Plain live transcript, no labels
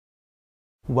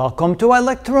Welcome to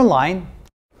ilectureonline.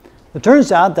 It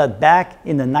turns out that back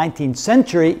in the 19th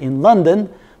century in London,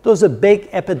 there was a big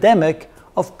epidemic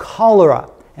of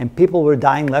cholera, and people were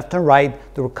dying left and right.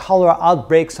 There were cholera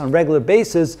outbreaks on a regular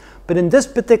basis, but in this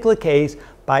particular case,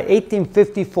 by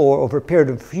 1854, over a period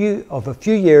of a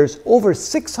few years, over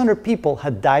 600 people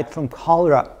had died from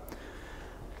cholera.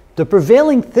 The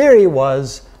prevailing theory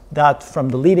was that, from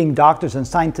the leading doctors and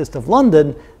scientists of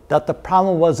London, that the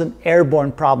problem was an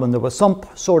airborne problem. There was some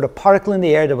sort of particle in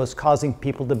the air that was causing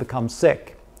people to become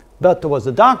sick. But there was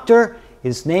a doctor,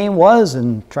 his name was,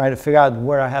 and try to figure out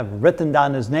where I have written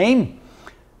down his name.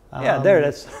 Yeah, there it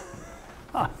is.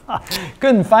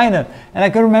 Couldn't find him, and I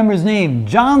couldn't remember his name.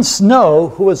 John Snow,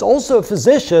 who was also a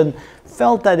physician,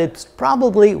 felt that it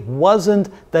probably wasn't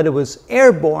that it was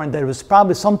airborne, that it was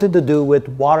probably something to do with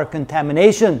water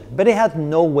contamination, but he had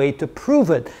no way to prove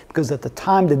it because at the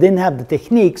time they didn't have the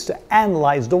techniques to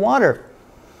analyze the water.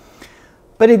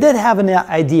 But he did have an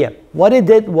idea. What he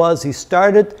did was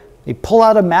he pulled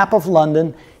out a map of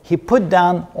London, he put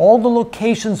down all the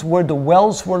locations where the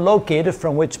wells were located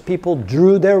from which people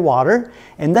drew their water,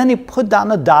 and then he put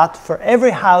down a dot for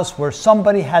every house where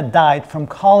somebody had died from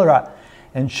cholera.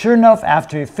 And sure enough,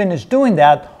 after he finished doing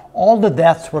that, all the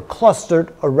deaths were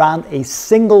clustered around a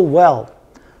single well.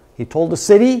 He told the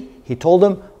city, he told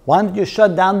them, why don't you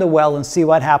shut down the well and see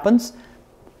what happens?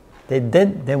 They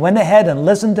did. They went ahead and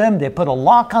listened to him. They put a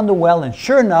lock on the well, and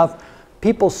sure enough,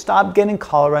 people stopped getting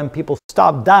cholera and people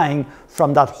stopped dying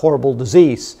from that horrible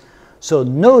disease. So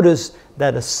notice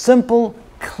that a simple,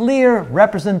 clear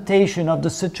representation of the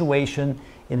situation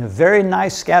in a very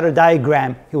nice scatter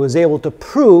diagram, he was able to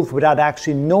prove, without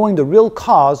actually knowing the real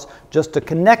cause, just the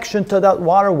connection to that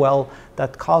water well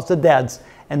that caused the deaths,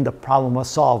 and the problem was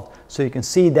solved. So you can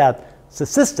see that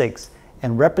statistics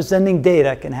and representing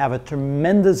data can have a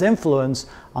tremendous influence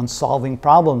on solving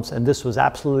problems, and this was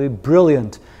absolutely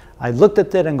brilliant. I looked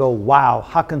at it and go, wow,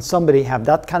 how can somebody have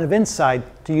that kind of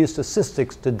insight to use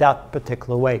statistics to that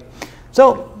particular way?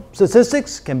 So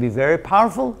statistics can be very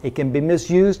powerful, it can be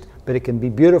misused, but it can be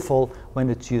beautiful when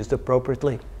it's used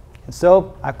appropriately. And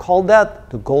so I call that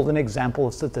the golden example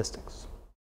of statistics.